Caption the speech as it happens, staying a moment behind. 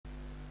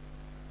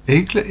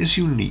Aigle is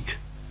unique.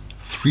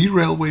 3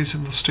 railways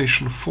in the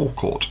station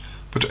forecourt,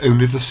 but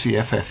only the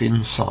CFF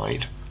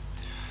inside.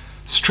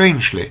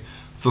 Strangely,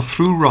 the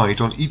through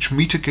ride on each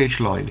meter gauge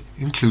line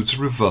includes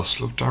a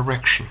reversal of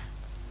direction.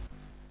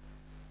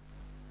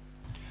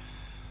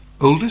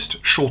 Oldest,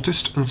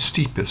 shortest and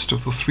steepest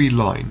of the 3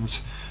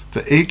 lines,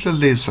 the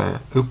Aigle-Leysin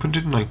opened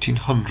in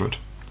 1900.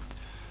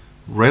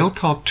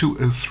 Railcar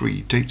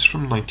 203 dates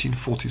from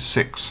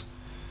 1946.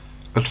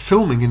 At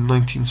filming in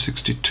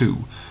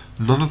 1962,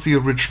 none of the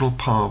original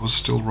power was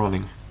still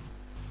running.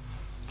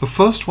 The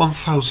first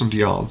 1,000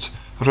 yards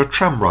are a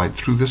tram ride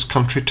through this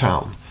country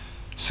town,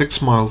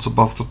 6 miles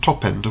above the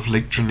top end of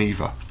Lake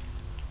Geneva,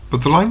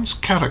 but the line's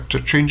character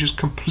changes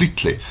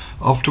completely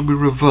after we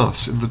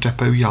reverse in the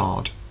depot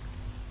yard.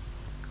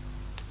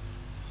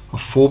 A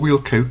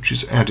 4-wheel coach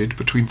is added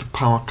between the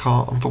power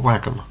car and the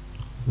wagon.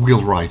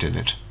 We'll ride in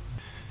it.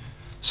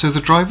 So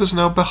the driver's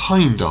now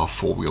behind our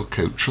 4-wheel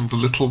coach and the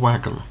little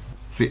wagon.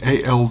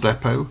 The AL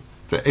depot,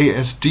 the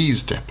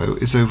ASD's depot,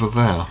 is over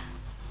there.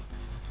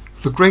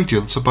 The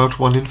gradient's about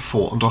 1 in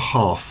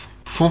 4.5.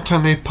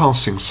 Fontannes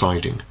passing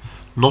siding,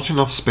 not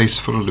enough space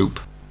for a loop.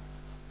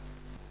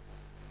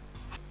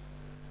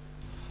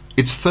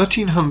 It's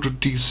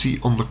 1300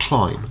 DC on the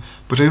climb,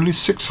 but only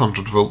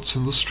 600 volts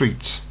in the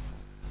streets.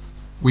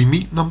 We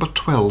meet number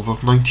 12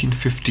 of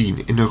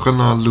 1915 in a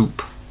Rennaz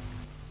loop.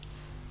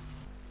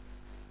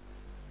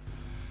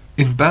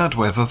 In bad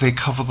weather they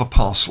cover the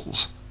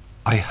parcels.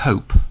 I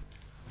hope.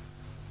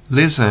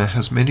 Leysin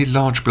has many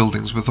large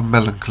buildings with a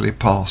melancholy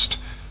past.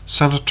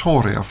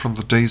 Sanatoria from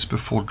the days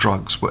before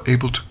drugs were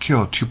able to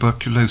cure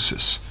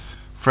tuberculosis.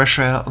 Fresh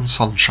air and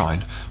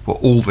sunshine were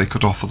all they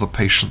could offer the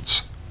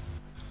patients.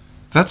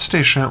 That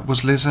station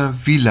was Leysin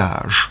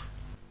Village.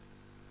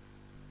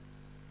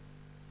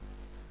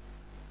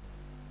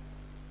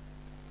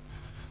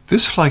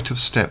 This flight of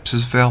steps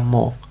is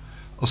Versmont,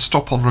 a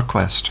stop on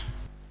request.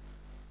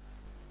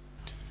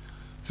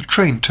 The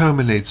train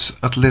terminates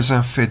at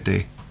Leysin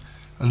Fede,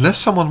 unless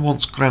someone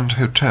wants Grand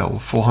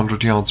Hôtel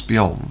 400 yards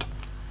beyond.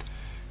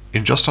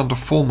 In just under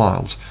 4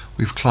 miles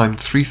we've climbed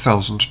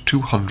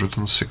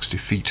 3,260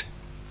 feet.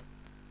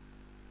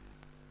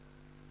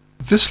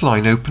 This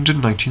line opened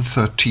in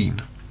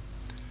 1913.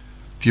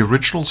 The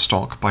original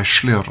stock by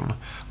Schleuren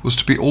was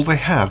to be all they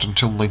had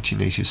until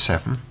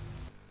 1987.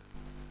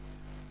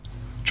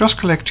 Just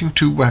collecting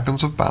 2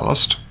 wagons of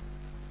ballast.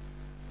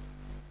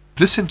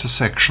 This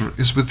intersection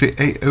is with the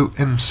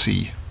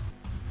AOMC.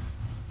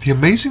 The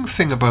amazing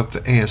thing about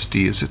the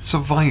ASD is its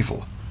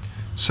survival.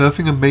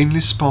 Serving a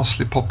mainly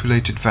sparsely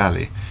populated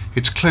valley,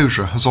 its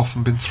closure has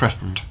often been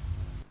threatened.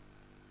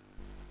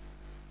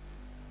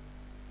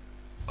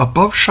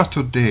 Above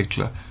Château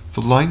d'Aigle,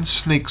 the line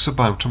snakes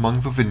about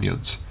among the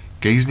vineyards,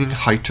 gaining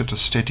height at a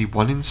steady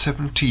 1 in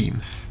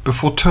 17,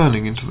 before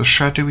turning into the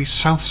shadowy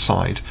south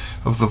side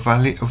of the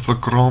valley of the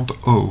Grande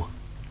Eau.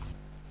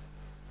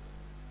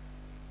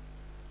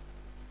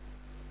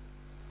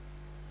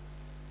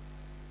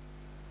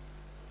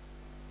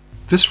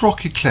 This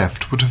rocky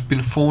cleft would have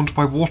been formed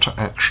by water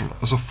action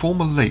as a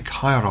former lake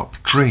higher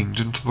up drained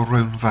into the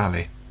Rhone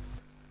valley.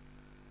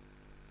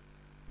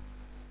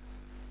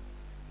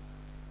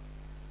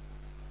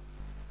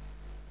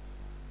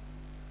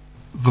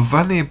 The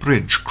Vannes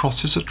Bridge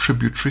crosses a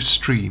tributary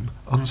stream,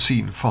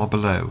 unseen far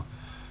below.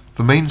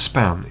 The main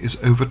span is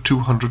over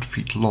 200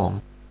 feet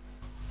long.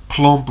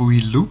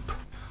 Plambuit Loop,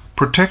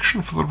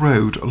 protection for the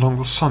road along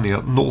the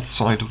sunnier north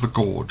side of the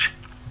gorge.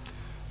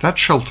 That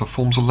shelter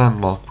forms a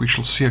landmark we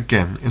shall see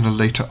again in a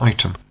later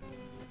item.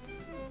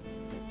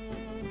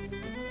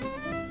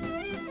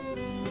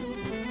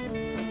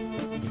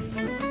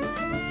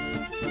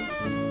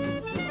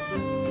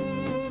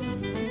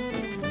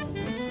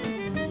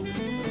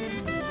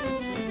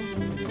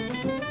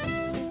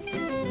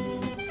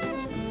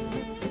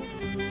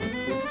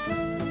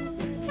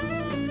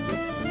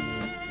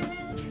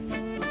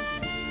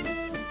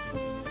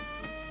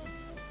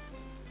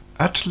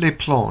 At Les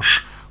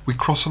Planches we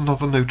cross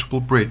another notable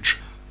bridge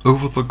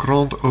over the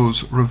Grande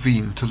Eau's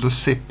ravine to Le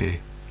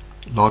Sepey,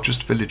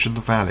 largest village in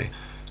the valley,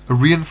 a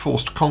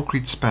reinforced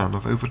concrete span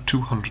of over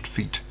 200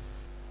 feet.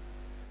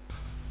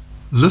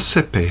 Le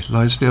Sepey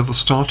lies near the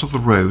start of the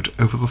road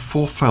over the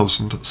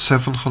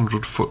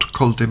 4,700-foot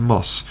Col des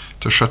Mosses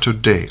to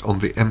Châteaudet on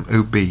the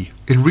MOB.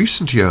 In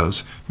recent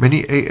years,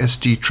 many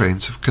ASD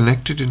trains have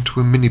connected into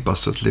a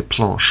minibus at Les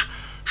Planches,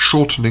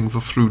 shortening the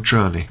through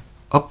journey.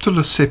 Up to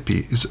Le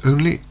Sepey is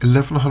only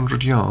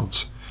 1,100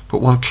 yards, but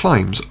one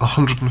climbs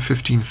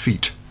 115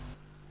 feet.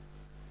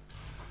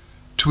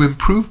 To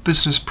improve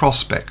business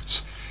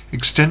prospects,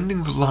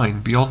 extending the line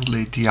beyond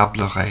Les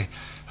Diablerets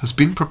has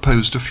been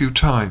proposed a few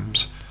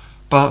times,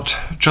 but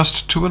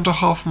just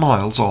 2.5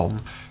 miles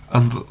on,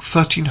 and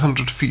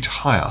 1,300 feet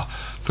higher,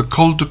 the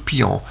Col de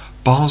Pion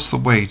bars the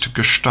way to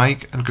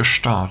Gesteig and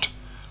Gestad.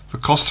 The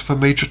cost of a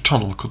major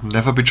tunnel could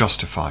never be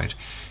justified,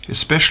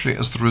 especially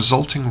as the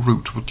resulting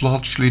route would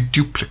largely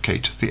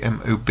duplicate the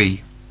MOB.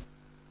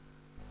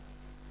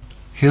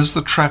 Here's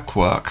the track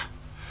work.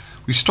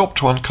 We stop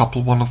to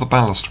uncouple one of the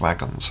ballast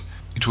wagons.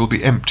 It will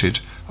be emptied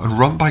and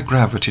run by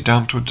gravity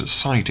down to a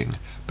siding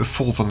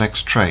before the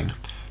next train.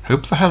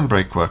 Hope the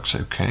handbrake works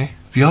okay.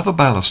 The other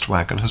ballast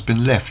wagon has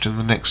been left in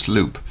the next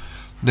loop,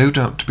 no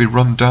doubt to be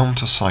run down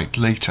to site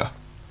later.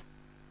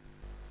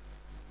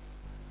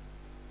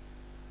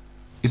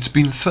 It's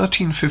been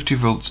 1350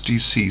 volts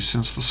DC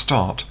since the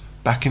start,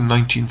 back in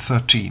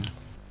 1913.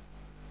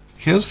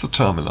 Here's the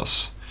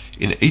terminus.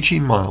 In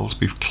 18 miles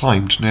we've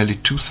climbed nearly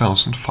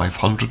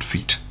 2,500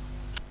 feet.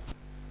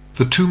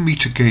 The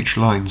 2-meter gauge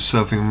lines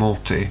serving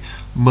Monthey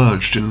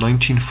merged in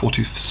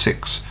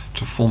 1946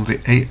 to form the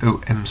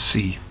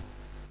AOMC.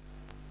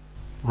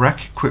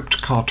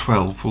 Rack-equipped Car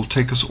 12 will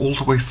take us all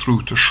the way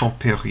through to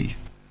Champery,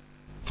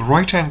 the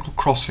right-angle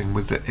crossing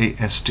with the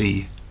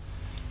ASD,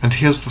 and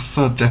here's the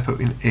third depot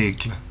in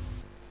Aigle.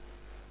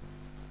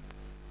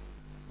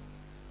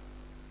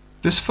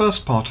 This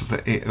first part of the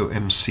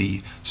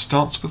AOMC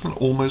starts with an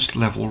almost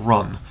level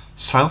run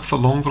south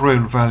along the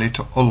Rhone valley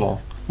to Ollon,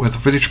 where the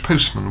village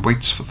postman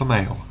waits for the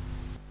mail.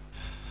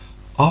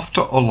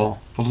 After Ollon,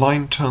 the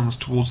line turns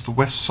towards the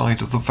west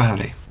side of the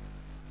valley.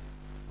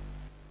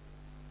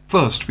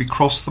 First we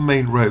cross the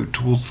main road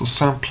towards the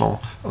Saint-Plan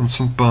and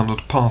St.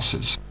 Bernard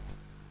passes,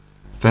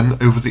 then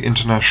over the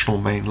international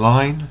main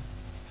line,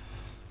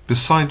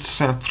 beside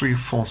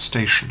Saint-Triefont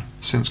station,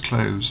 since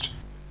closed.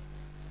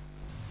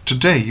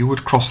 Today you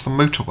would cross the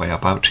motorway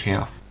about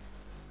here.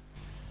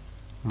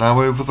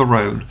 Now over the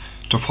Rhone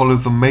to follow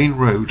the main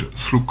road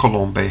through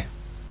Colombey.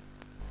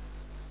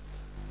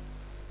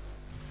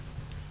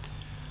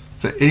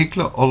 The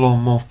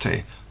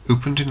Aigle-Ollon-Monthey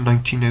opened in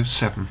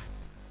 1907.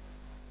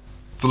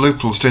 The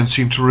locals don't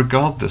seem to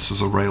regard this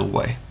as a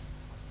railway.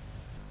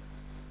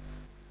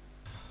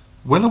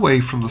 Well away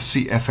from the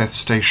CFF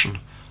station,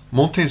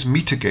 Monthey's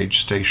meter gauge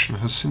station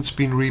has since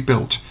been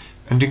rebuilt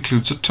and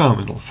includes a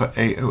terminal for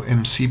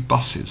AOMC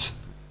buses.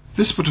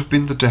 This would have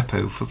been the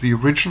depot for the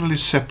originally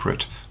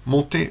separate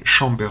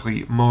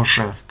Monthey-Champerey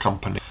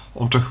company,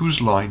 onto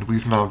whose line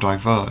we've now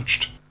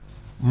diverged.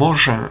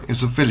 Morgin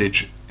is a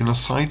village in a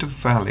side of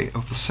valley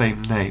of the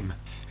same name.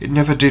 It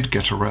never did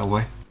get a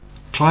railway.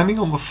 Climbing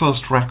on the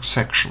first rack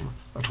section,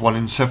 at 1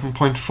 in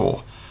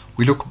 7.4,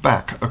 we look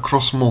back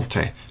across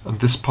Monthey and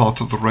this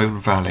part of the Rhone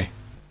valley.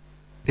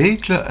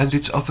 Aigle and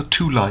its other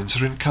 2 lines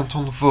are in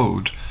Canton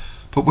Vaud,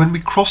 but when we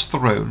crossed the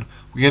Rhone,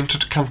 we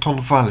entered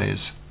Canton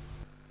Valais.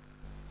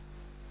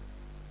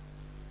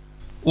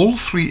 All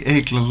 3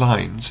 Aigle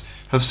lines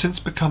have since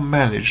become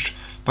managed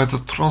by the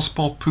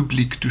Transports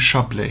Publics du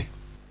Chablais.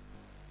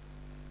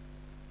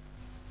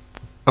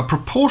 A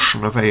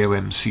proportion of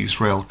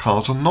AOMC's rail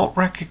cars are not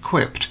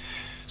rack-equipped,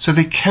 so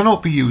they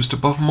cannot be used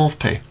above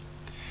Monthey.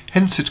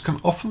 Hence it can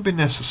often be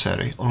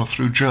necessary on a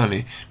through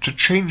journey to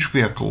change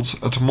vehicles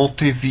at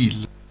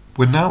Montheyville.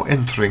 We're now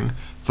entering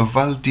the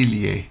Val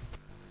d'Illiers.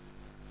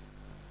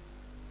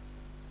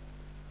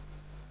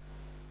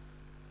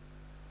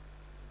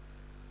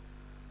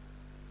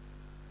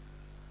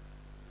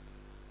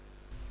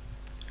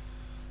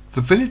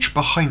 The village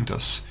behind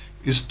us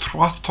is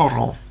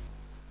Trois-Torrents.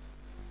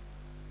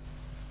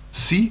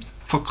 C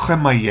for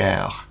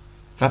crémaillère,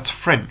 that's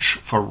French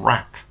for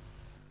rack.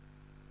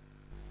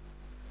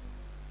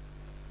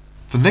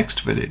 The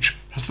next village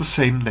has the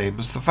same name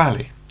as the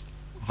valley,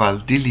 Val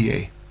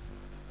d'Illiers.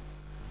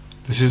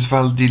 This is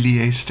Val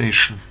d'Illiers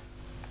station.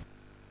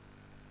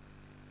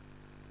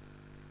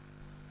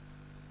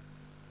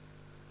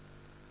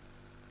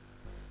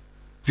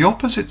 The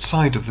opposite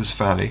side of this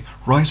valley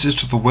rises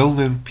to the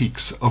well-known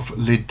peaks of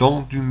Les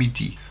Dents du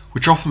Midi,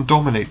 which often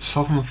dominate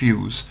southern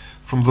views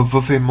from the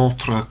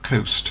Vevey-Montreux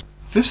coast.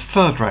 This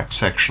third rack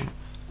section,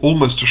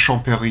 almost to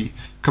Champery,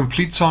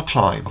 completes our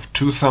climb of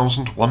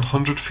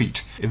 2,100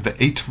 feet in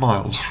the 8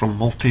 miles from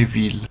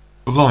Montheyville.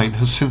 The line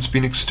has since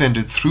been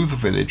extended through the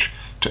village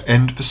to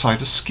end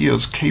beside a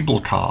skier's cable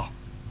car.